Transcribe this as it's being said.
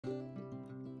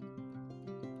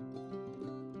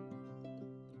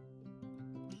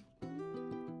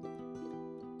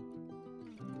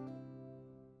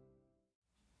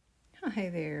Hi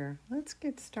there. Let's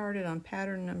get started on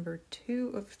pattern number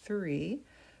 2 of 3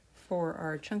 for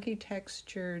our chunky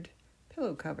textured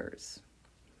pillow covers.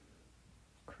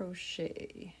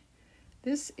 Crochet.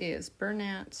 This is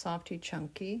Bernat Softy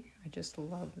Chunky. I just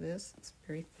love this. It's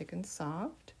very thick and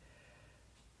soft.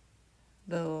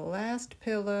 The last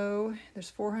pillow,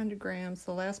 there's 400 grams.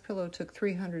 The last pillow took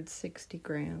 360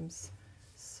 grams.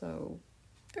 So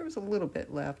there was a little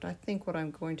bit left. I think what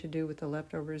I'm going to do with the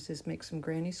leftovers is make some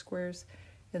granny squares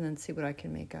and then see what I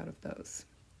can make out of those.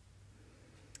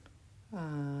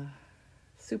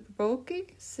 Super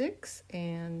bulky, 6,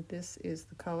 and this is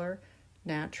the color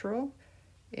Natural,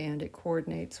 and it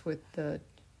coordinates with the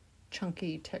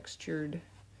chunky textured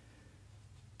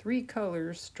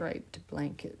 3-color striped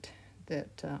blanket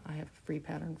that I have a free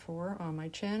pattern for on my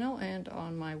channel and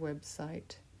on my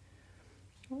website.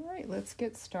 All right, let's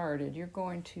get started. You're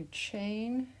going to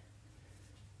chain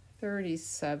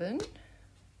 37,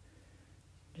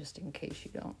 just in case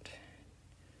you don't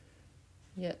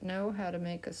yet know how to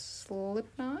make a slip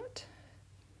knot.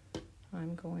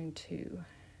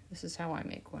 This is how I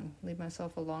make one. Leave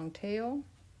myself a long tail,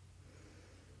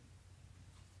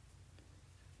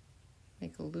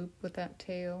 make a loop with that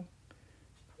tail,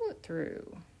 pull it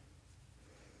through.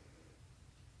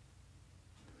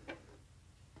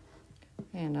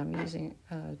 And I'm using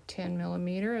a 10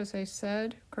 millimeter, as I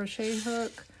said, crochet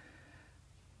hook,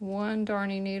 1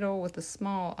 darning needle with a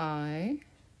small eye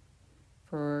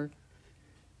for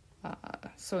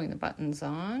sewing the buttons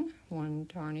on, 1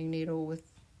 darning needle with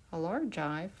a large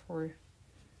eye for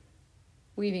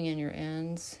weaving in your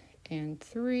ends, and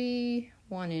 3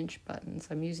 1-inch buttons.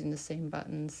 I'm using the same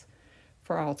buttons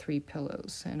for all 3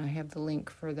 pillows, and I have the link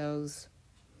for those,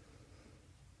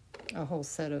 a whole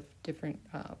set of different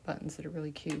buttons that are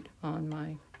really cute on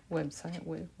my website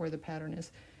where the pattern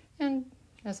is. And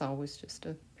as always, just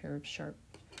a pair of sharp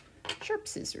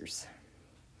scissors.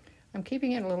 I'm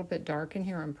keeping it a little bit dark in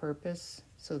here on purpose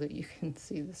so that you can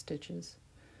see the stitches.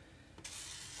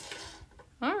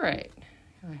 All right,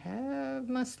 I have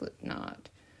my slip knot.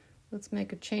 Let's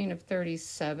make a chain of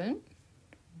 37.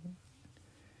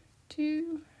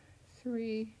 2,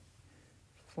 3,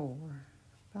 4,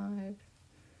 5,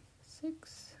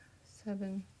 6,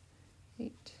 7,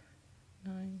 8,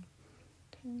 9,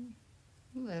 10,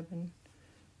 11,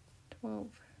 12,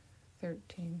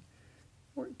 13,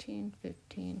 14,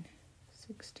 15,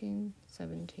 16,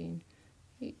 17,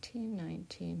 18,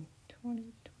 19, 20,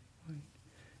 21,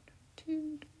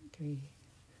 22, 23,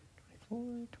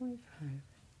 24, 25,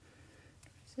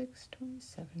 26,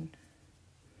 27,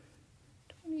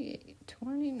 28,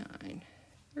 29,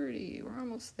 30. We're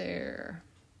almost there.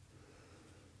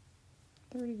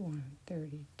 31,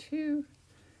 32,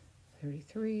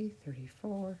 33,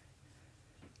 34.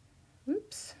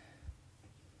 Oops.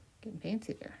 Getting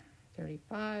fancy there.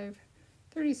 35,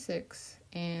 36,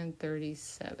 and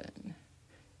 37.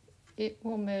 It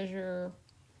will measure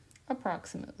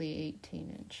approximately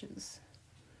 18 inches.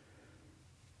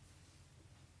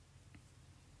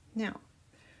 Now,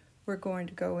 we're going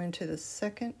to go into the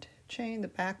second chain, the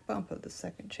back bump of the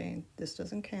second chain. This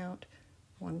doesn't count.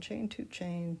 1 chain, 2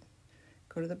 chain,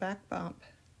 go to the back bump,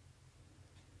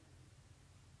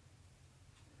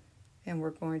 and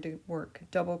we're going to work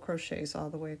double crochets all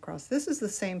the way across. This is the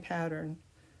same pattern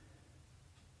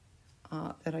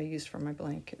that I used for my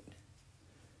blanket.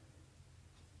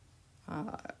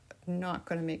 Not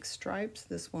going to make stripes.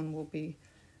 This one will be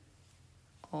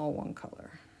all one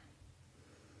color.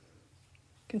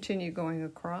 Continue going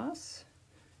across.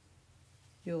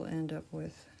 You'll end up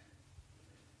with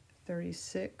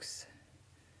 36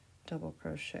 double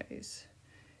crochets.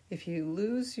 If you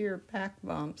lose your back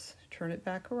bumps, turn it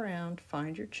back around,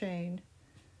 find your chain,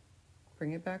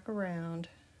 bring it back around.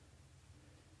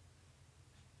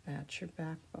 That's your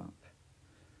back bump.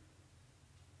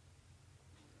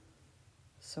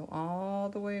 So all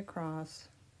the way across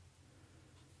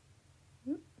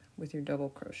with your double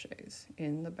crochets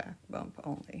in the back bump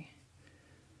only.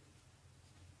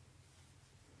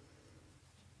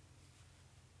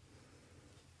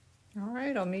 All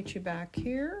right, I'll meet you back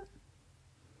here.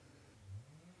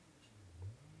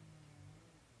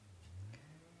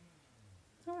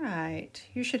 All right,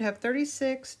 you should have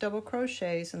 36 double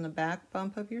crochets in the back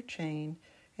bump of your chain,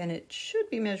 and it should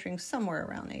be measuring somewhere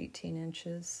around 18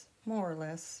 inches, more or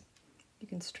less. You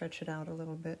can stretch it out a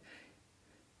little bit.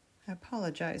 I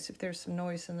apologize if there's some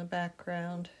noise in the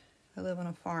background. I live on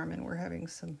a farm and we're having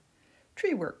some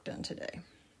tree work done today.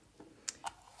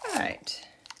 All right,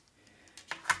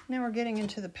 now we're getting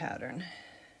into the pattern.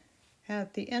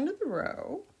 At the end of the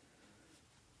row,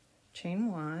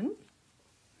 chain 1.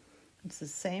 It's the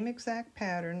same exact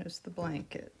pattern as the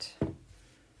blanket.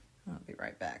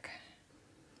 right back.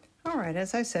 All right,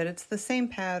 as I said, it's the same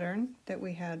pattern that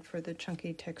we had for the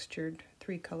chunky textured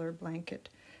 3-color blanket.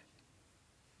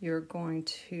 You're going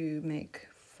to make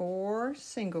 4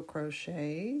 single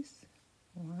crochets,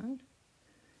 1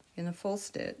 in a full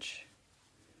stitch,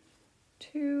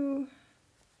 2,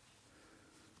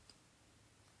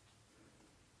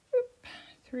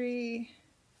 3,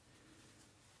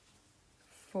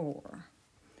 4,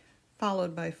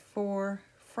 followed by 4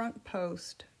 front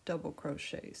post double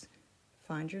crochets.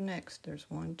 Find your next. There's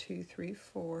 1, 2, 3,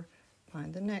 4.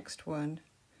 Find the next one.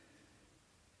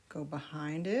 Go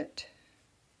behind it.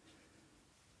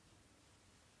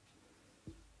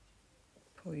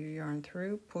 Pull your yarn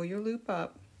through. Pull your loop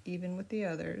up, even with the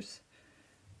others.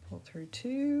 Pull through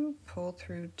 2. Pull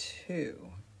through 2.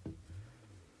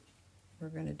 We're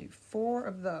going to do 4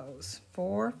 of those.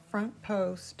 4 front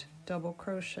post double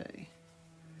crochet.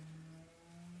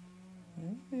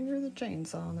 I hear the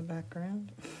chainsaw in the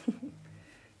background.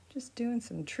 Just doing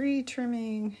some tree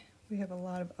trimming. We have a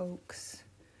lot of oaks.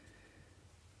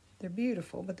 They're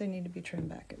beautiful, but they need to be trimmed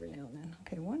back every now and then.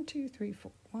 Okay, 1, 2, 3,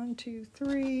 4. 1, 2,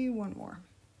 3, one more.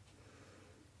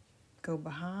 Go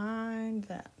behind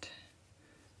that.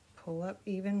 Pull up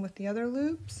even with the other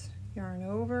loops. Yarn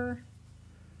over.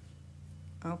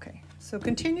 Okay, so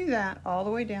continue that all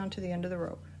the way down to the end of the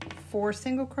row. 4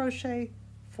 single crochet,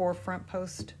 4 front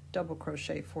post double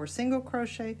crochet, 4 single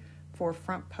crochet, 4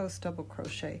 front post double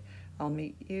crochet. I'll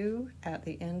meet you at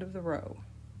the end of the row.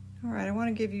 All right, I want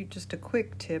to give you just a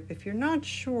quick tip. If you're not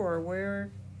sure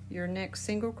where your next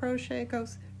single crochet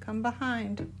goes, come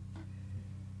behind.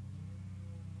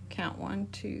 Count 1,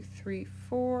 2, 3,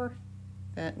 4.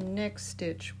 That next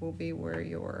stitch will be where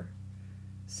your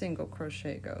single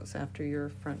crochet goes after your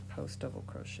front post double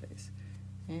crochets.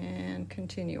 And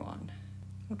continue on.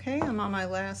 Okay, I'm on my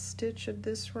last stitch of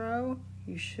this row.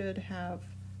 You should have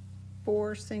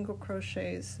 4 single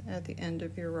crochets at the end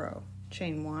of your row.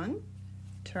 Chain 1,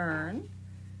 turn.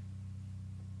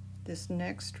 This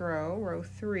next row, row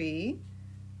 3,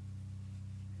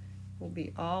 will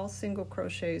be all single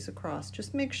crochets across.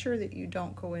 Just make sure that you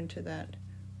don't go into that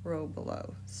row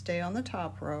below. Stay on the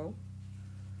top row.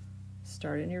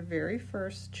 Start in your very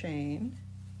first chain,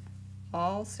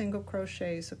 all single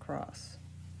crochets across.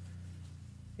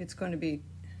 It's going to be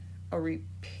a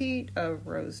repeat of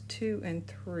rows 2 and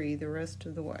 3 the rest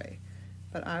of the way,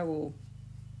 but I will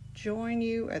join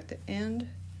you at the end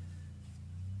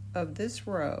of this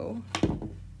row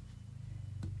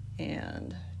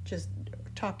and just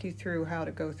talk you through how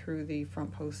to go through the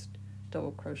front post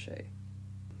double crochet.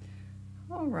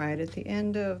 All right, at the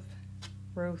end of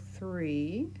row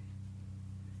 3,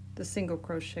 the single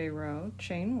crochet row,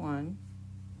 chain 1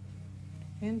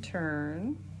 and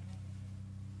turn.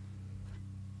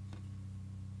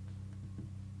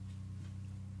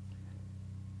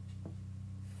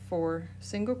 Four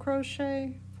single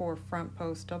crochet, 4 front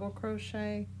post double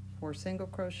crochet, 4 single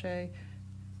crochet.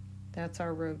 That's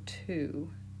our row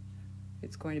 2.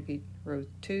 It's going to be row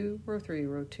 2, row 3,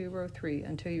 row 2, row 3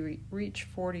 until you reach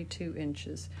 42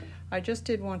 inches. I just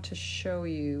did want to show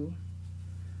you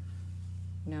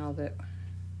now that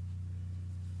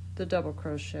the double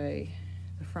crochet,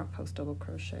 the front post double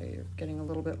crochet, are getting a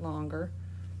little bit longer.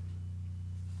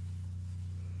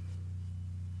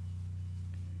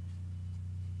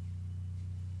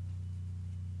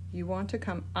 You want to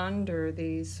come under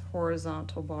these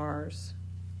horizontal bars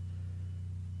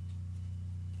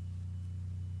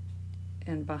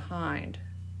and behind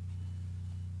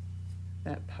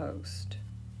that post.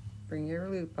 Bring your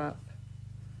loop up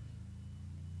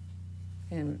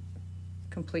and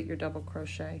complete your double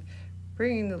crochet.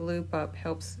 Bringing the loop up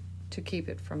helps to keep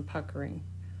it from puckering.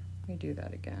 Let me do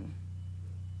that again.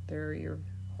 There are your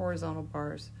horizontal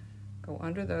bars. Go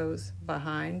under those,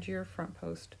 behind your front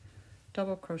post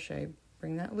double crochet,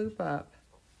 bring that loop up,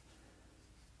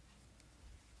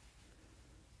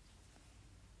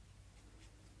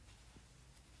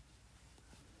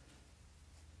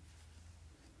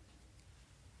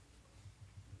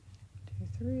 two,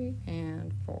 3,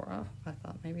 and 4. Oh, I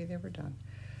thought maybe they were done.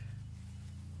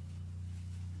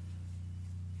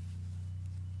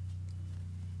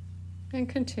 And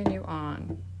continue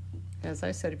on. As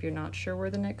I said, if you're not sure where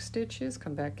the next stitch is,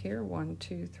 come back here. 1,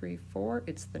 2, 3, 4.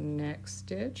 It's the next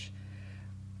stitch.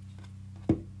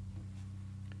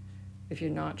 If you're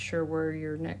not sure where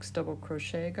your next double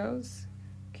crochet goes,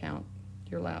 count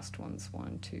your last ones.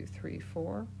 1, 2, 3,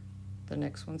 4. The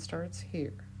next one starts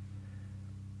here.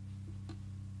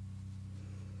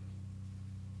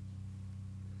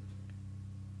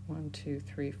 One, 2,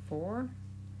 3, 4.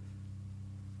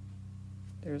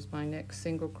 There's my next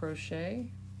single crochet.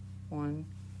 1,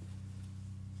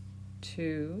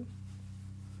 2,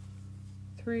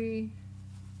 3,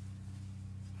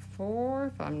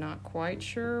 4. If I'm not quite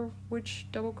sure which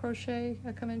double crochet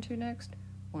I come into next,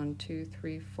 1, 2,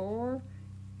 3, 4.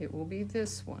 It will be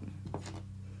this one.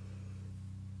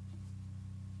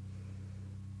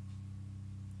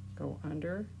 Go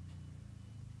under.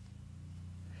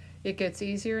 It gets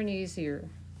easier and easier.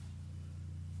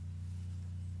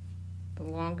 The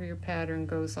longer your pattern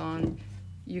goes on,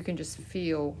 you can just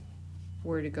feel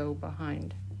where to go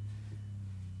behind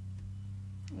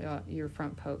your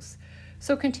front posts.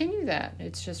 So continue that.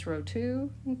 It's just row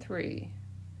 2 and 3.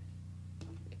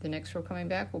 The next row coming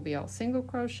back will be all single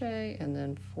crochet, and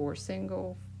then 4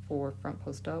 single, 4 front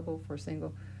post double, 4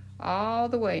 single, all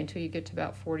the way until you get to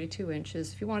about 42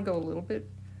 inches. If you want to go a little bit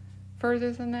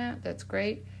further than that, that's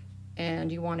great.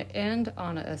 And you want to end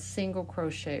on a single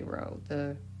crochet row,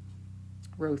 the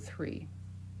row 3.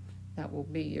 That will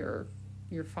be your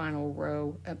final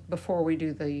row before we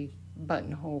do the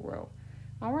buttonhole row.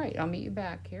 All right, I'll meet you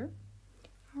back here.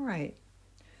 All right,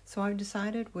 so I've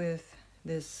decided with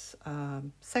this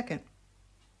second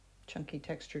chunky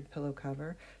textured pillow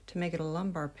cover to make it a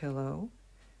lumbar pillow,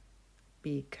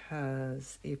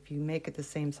 because if you make it the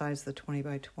same size, the 20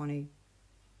 by 20,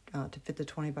 to fit the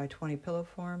 20 by 20 pillow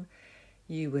form,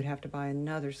 you would have to buy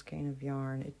another skein of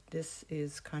yarn. This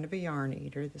is kind of a yarn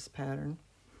eater, this pattern.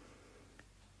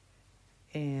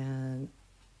 And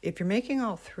if you're making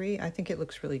all 3, I think it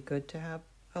looks really good to have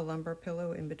a lumbar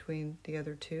pillow in between the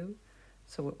other 2.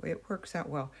 So it works out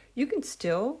well. You can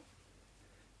still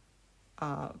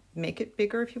make it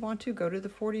bigger if you want to. Go to the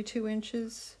 42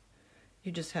 inches.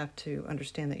 You just have to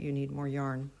understand that you need more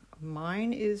yarn.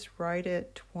 Mine is right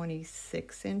at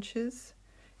 26 inches.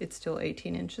 It's still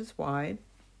 18 inches wide.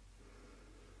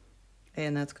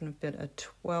 And that's going to fit a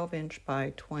 12 inch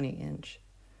by 20 inch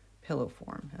pillow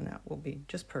form. And that will be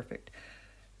just perfect.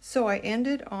 So I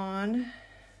ended on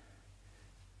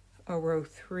a row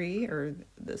 3, or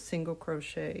the single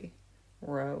crochet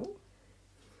row.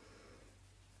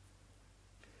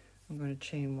 I'm going to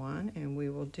chain 1, and we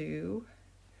will do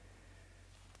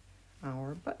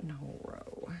our buttonhole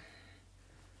row.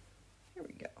 Here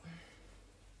we go.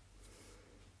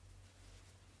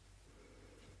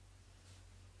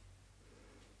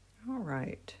 All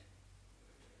right,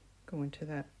 go into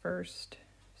that first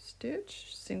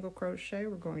stitch, single crochet.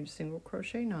 We're going to single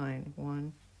crochet 9.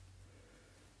 1,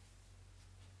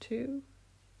 2,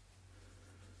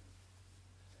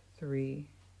 3,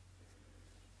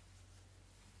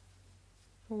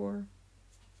 4,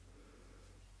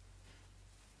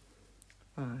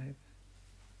 5,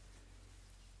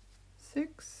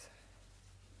 6,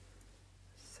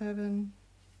 7,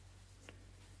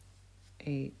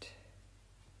 8,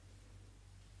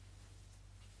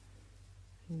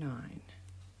 9.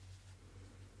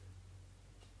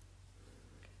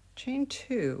 Chain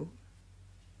 2,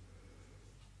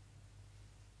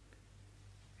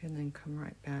 and then come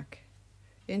right back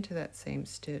into that same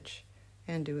stitch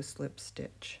and do a slip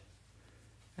stitch,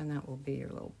 and that will be your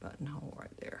little buttonhole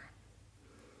right there.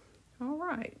 All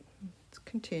right, let's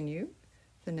continue.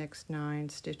 The next 9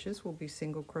 stitches will be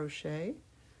single crochet.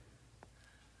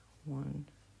 1,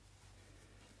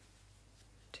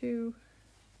 2,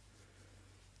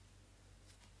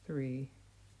 3,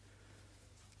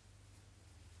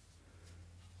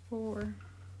 4,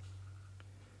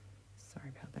 sorry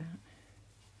about that,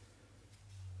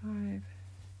 5,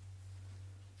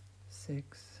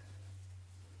 6,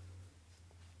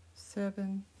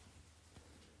 7,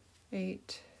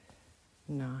 8,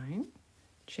 9,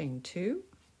 chain 2,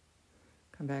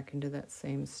 come back into that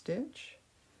same stitch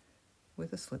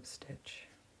with a slip stitch.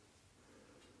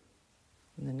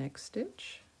 In the next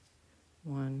stitch,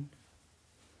 1,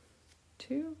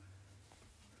 2,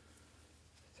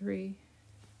 3,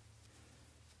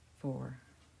 4,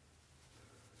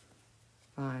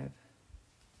 5,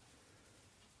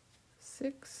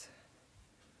 6,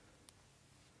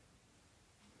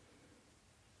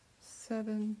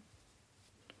 7,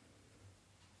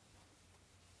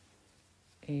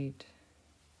 8,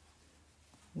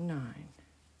 9.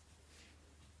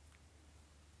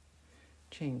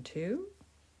 Chain 2,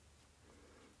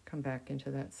 come back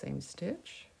into that same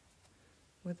stitch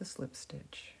with a slip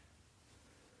stitch.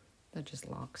 That just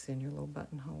locks in your little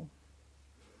buttonhole.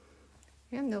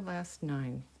 And the last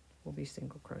 9 will be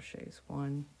single crochets.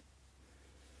 1,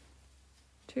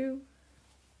 2,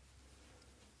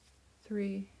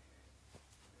 3,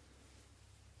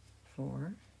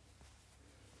 4,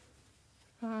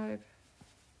 5,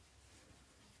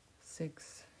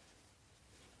 6,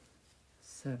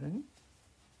 7,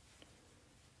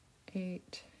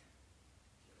 8,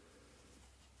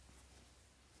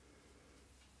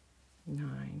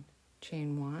 9.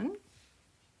 Chain 1.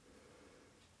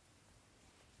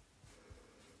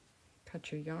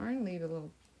 Cut your yarn, leave a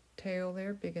little tail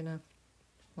there, big enough,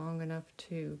 long enough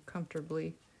to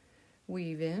comfortably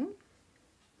weave in.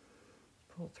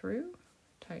 Pull through,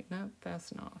 tighten up,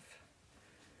 fasten off.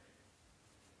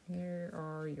 There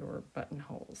are your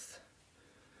buttonholes.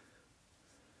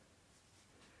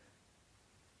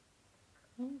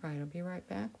 All right, I'll be right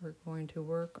back. We're going to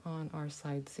work on our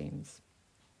side seams.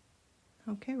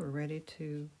 Okay, we're ready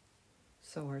to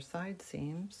sew our side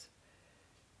seams.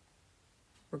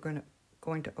 We're going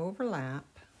to overlap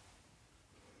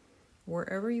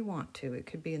wherever you want to. It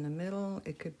could be in the middle,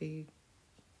 it could be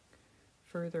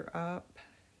further up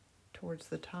towards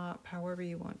the top, however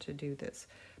you want to do this.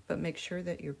 But make sure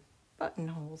that your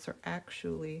buttonholes are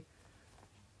actually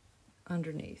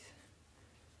underneath.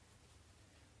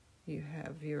 You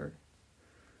have your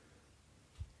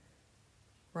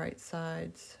right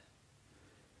sides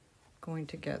going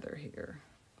together here.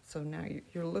 So now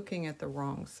you're looking at the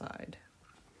wrong side.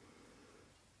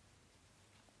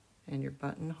 And your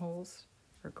buttonholes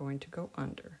are going to go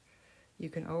under. You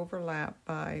can overlap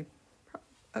by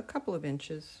a couple of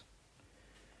inches.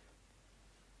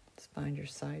 Let's find your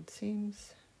side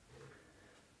seams.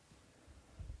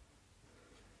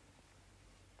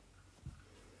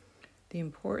 The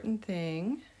important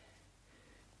thing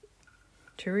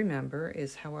to remember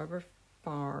is however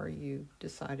far you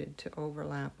decided to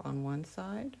overlap on one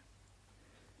side,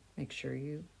 make sure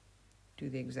you do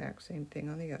the exact same thing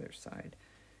on the other side.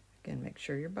 Again, make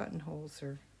sure your buttonholes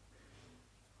are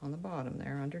on the bottom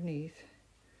there underneath.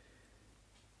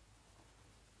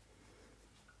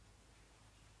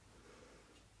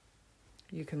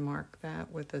 You can mark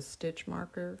that with a stitch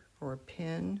marker or a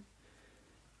pin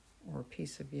or a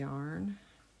piece of yarn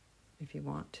if you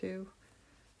want to.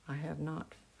 I have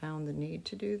not found the need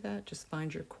to do that. Just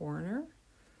find your corner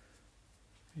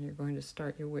and you're going to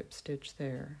start your whip stitch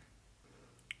there.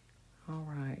 All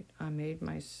right, I made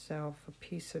myself a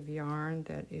piece of yarn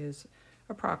that is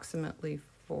approximately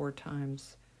 4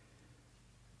 times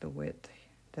the width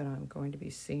that I'm going to be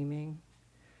seaming.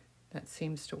 That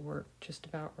seems to work just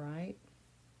about right.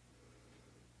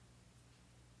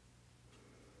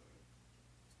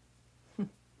 I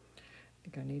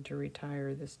think I need to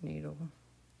retire this needle.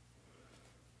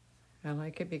 I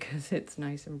like it because it's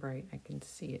nice and bright. I can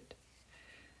see it.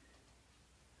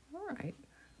 All right,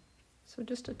 so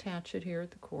just attach it here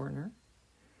at the corner.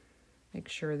 Make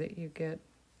sure that you get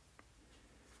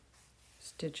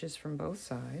stitches from both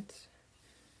sides.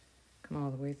 Come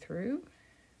all the way through.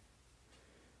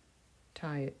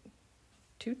 Tie it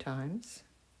 2 times,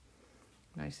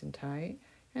 nice and tight,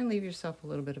 and leave yourself a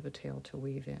little bit of a tail to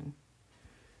weave in.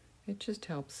 It just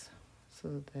helps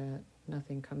so that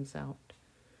nothing comes out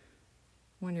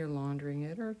when you're laundering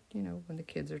it, or when the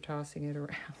kids are tossing it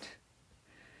around.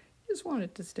 You just want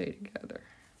it to stay together.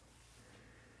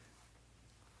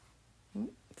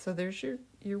 So there's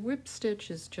your whip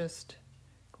stitch is just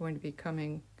going to be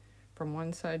coming from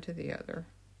one side to the other.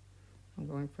 I'm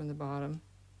going from the bottom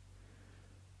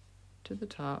to the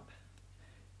top.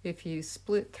 If you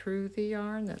split through the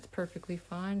yarn, that's perfectly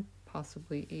fine,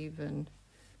 possibly even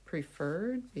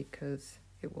preferred, because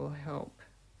it will help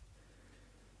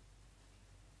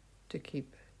to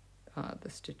keep the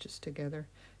stitches together.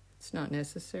 It's not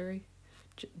necessary.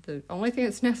 The only thing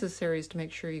that's necessary is to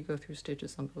make sure you go through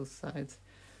stitches on both sides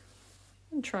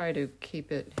and try to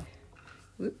keep it,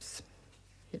 whoops,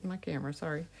 hitting my camera,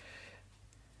 sorry,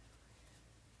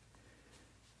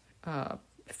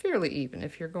 fairly even.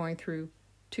 If you're going through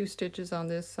 2 stitches on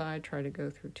this side, try to go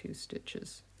through 2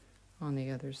 stitches on the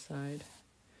other side.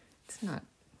 It's not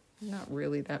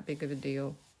really that big of a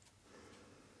deal.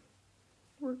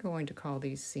 We're going to call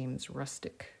these seams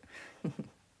rustic.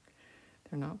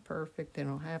 They're not perfect, they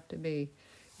don't have to be.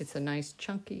 It's a nice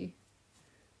chunky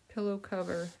pillow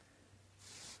cover.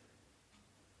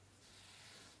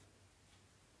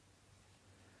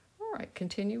 All right,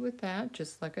 continue with that.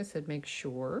 Just like I said, make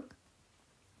sure,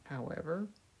 however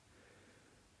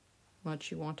much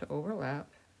you want to overlap.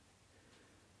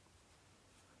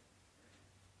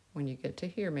 When you get to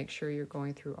here, make sure you're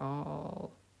going through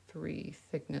all 3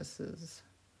 thicknesses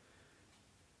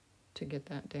to get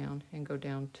that down, and go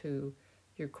down to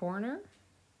your corner,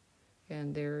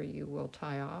 and there you will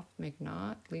tie off, make a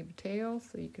knot, leave a tail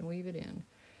so you can weave it in.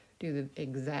 Do the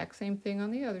exact same thing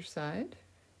on the other side,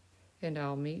 and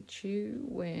I'll meet you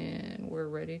when we're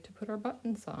ready to put our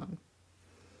buttons on.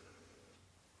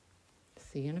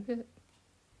 See you in a bit.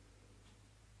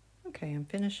 Okay, I'm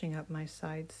finishing up my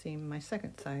side seam, my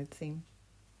second side seam.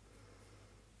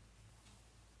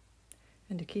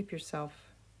 And to keep yourself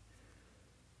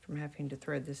from having to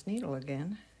thread this needle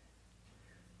again.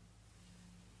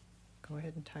 Go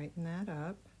ahead and tighten that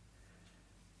up.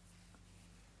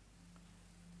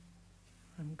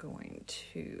 I'm going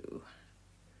to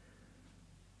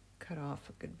cut off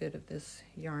a good bit of this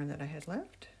yarn that I had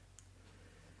left.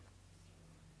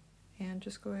 And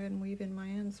just go ahead and weave in my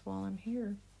ends while I'm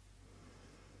here.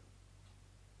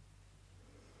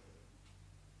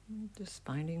 Just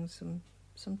finding some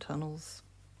tunnels.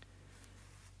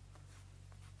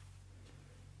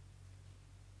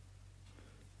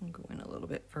 I'll go in a little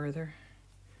bit further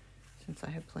since I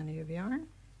have plenty of yarn.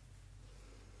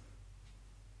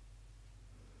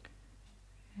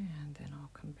 And then I'll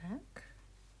come back,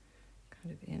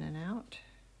 kind of in and out.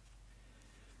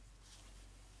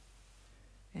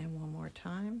 And one more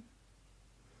time.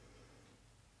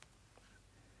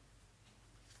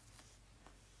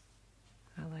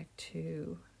 I like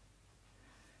to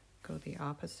go the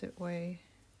opposite way.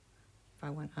 If I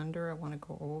went under, I want to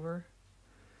go over.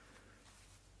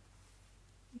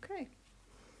 Okay.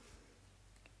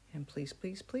 And please,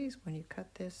 please, please, when you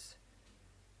cut this,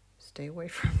 stay away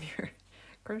from your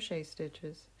crochet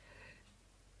stitches.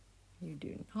 You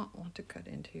do not want to cut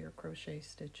into your crochet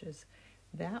stitches.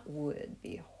 That would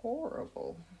be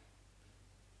horrible.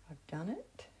 I've done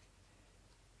it,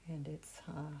 and it's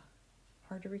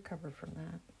hard to recover from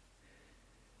that.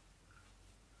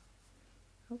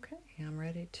 Okay, I'm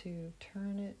ready to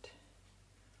turn it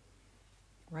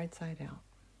right side out.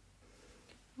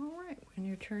 All right, when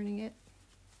you're turning it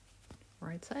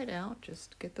right side out,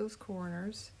 just get those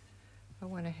corners. I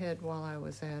went ahead while I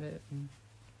was at it and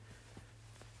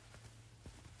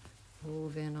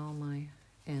wove in all my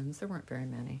ends. There weren't very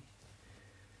many.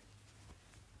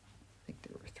 I think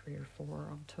there were 3 or 4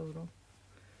 all total.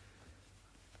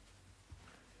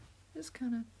 Just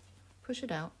kind of push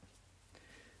it out.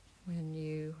 When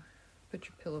you put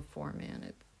your pillow form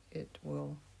in, it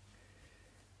will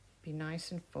be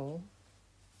nice and full.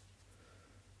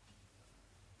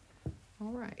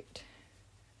 All right.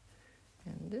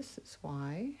 And this is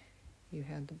why you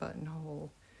had the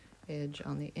buttonhole edge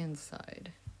on the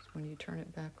inside. So when you turn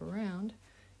it back around,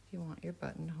 you want your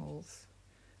buttonholes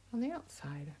on the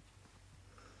outside.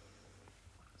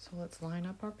 So let's line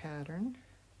up our pattern.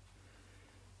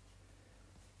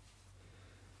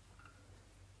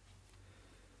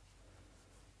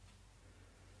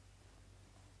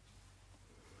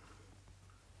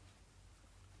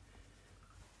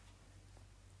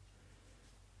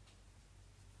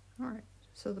 All right,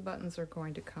 so the buttons are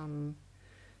going to come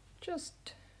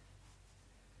just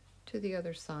to the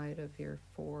other side of your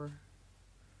 4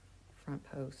 front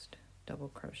post double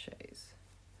crochets.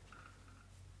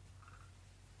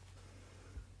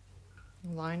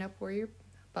 Line up where your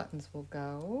buttons will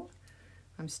go.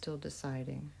 I'm still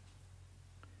deciding.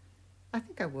 I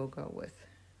think I will go with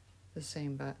the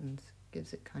same buttons.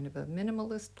 Gives it kind of a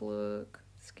minimalist look,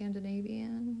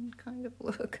 Scandinavian kind of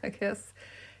look, I guess.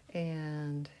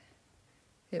 And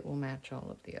it will match all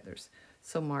of the others.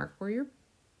 So mark where your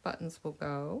buttons will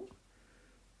go.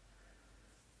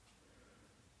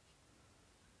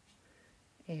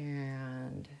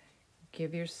 And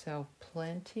give yourself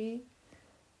plenty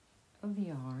of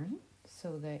yarn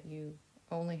so that you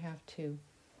only have to,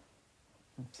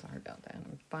 I'm sorry about that,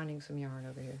 I'm finding some yarn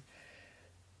over here.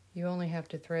 You only have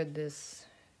to thread this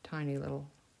tiny little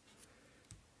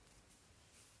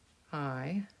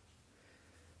eye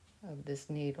of this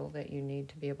needle that you need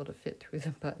to be able to fit through the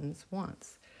buttons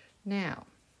once. Now,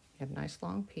 you have a nice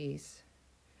long piece.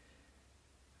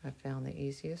 I found the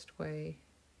easiest way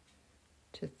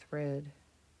to thread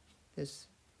this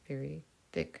very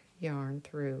thick yarn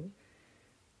through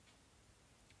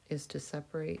is to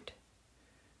separate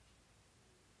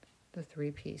the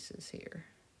 3 pieces here.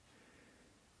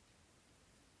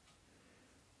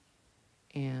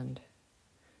 And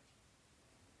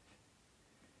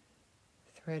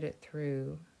thread it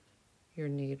through your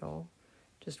needle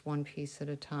just 1 piece at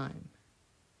a time.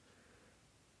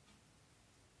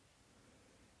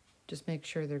 Just make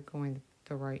sure they're going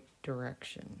the right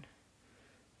direction.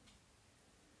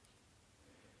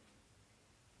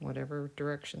 Whatever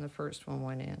direction the first one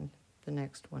went in, the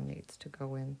next one needs to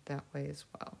go in that way as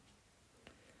well.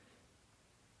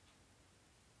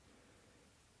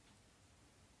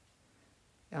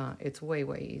 It's way,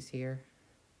 way easier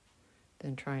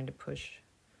than trying to push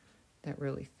that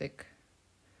really thick,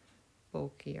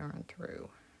 bulky yarn through.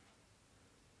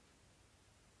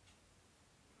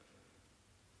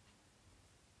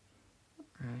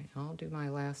 All right, I'll do my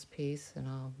last piece and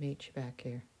I'll meet you back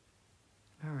here.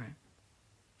 All right.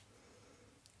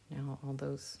 Now all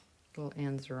those little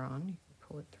ends are on, you can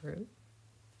pull it through.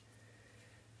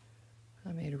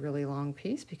 I made a really long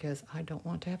piece because I don't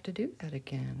want to have to do that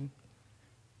again.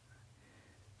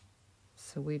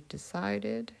 So we've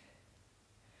decided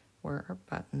where our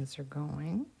buttons are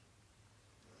going.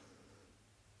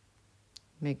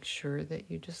 Make sure that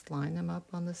you just line them up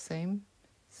on the same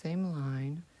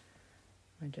line.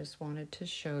 I just wanted to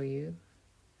show you.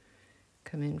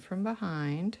 Come in from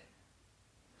behind.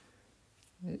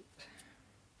 Oops.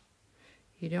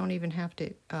 You don't even have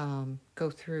to go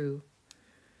through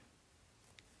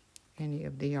any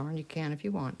of the yarn. You can if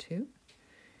you want to.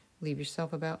 Leave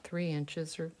yourself about 3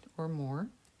 inches or more.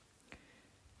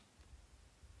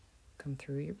 Come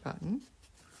through your button.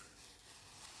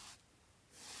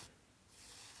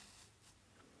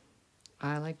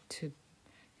 I like to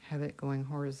have it going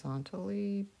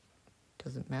horizontally.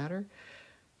 Doesn't matter.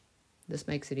 This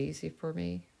makes it easy for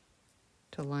me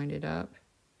to line it up.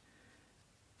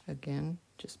 Again,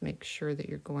 just make sure that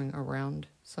you're going around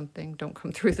something. Don't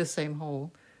come through the same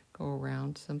hole. Go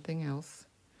around something else.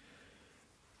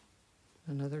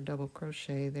 Another double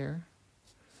crochet there.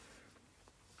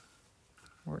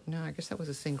 Or no, I guess that was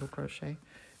a single crochet.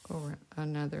 Go around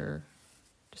another.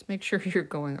 Just make sure you're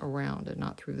going around and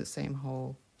not through the same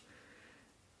hole.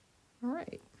 All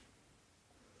right.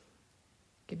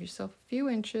 Give yourself a few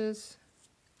inches.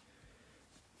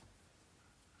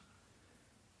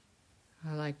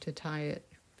 I like to tie it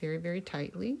very, very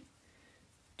tightly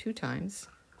 2 times.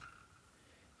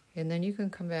 And then you can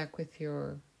come back with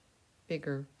your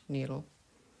bigger needle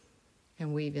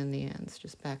and weave in the ends,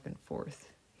 just back and forth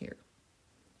here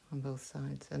on both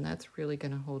sides. And that's really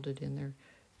going to hold it in there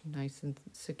nice and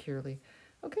securely.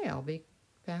 Okay, I'll be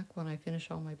back when I finish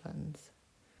all my buttons.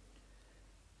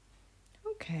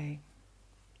 Okay,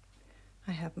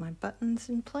 I have my buttons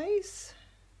in place.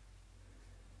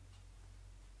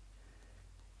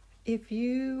 If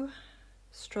you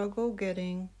struggle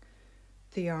getting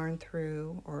the yarn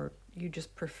through, or you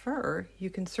just prefer, you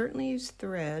can certainly use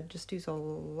thread. Just use a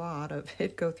lot of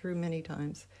it, go through many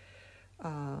times.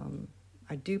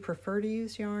 I do prefer to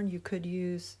use yarn. You could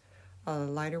use a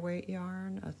lighter weight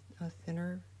yarn, a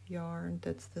thinner yarn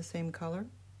that's the same color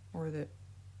or that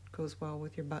goes well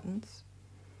with your buttons.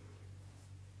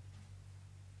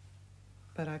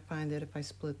 But I find that if I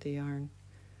split the yarn,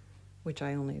 which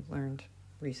I only learned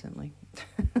recently,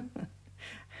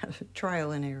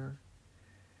 trial and error.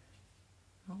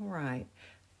 All right.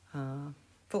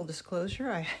 Full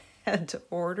disclosure, I had to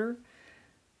order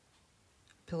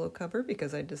a pillow cover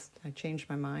because I changed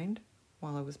my mind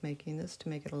while I was making this to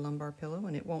make it a lumbar pillow,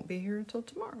 and it won't be here until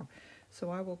tomorrow. So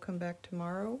I will come back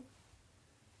tomorrow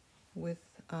with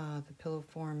the pillow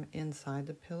form inside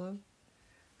the pillow.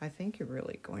 I think you're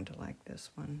really going to like this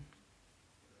one.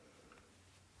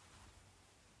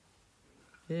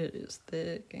 It is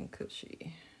thick and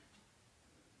cushy.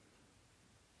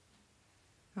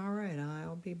 All right,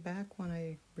 I'll be back when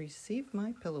I receive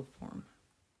my pillow form.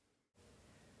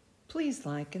 Please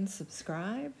like and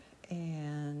subscribe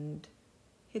and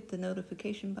hit the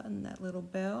notification button, that little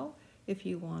bell, if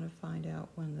you want to find out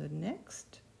when the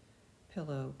next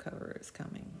pillow cover is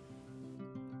coming.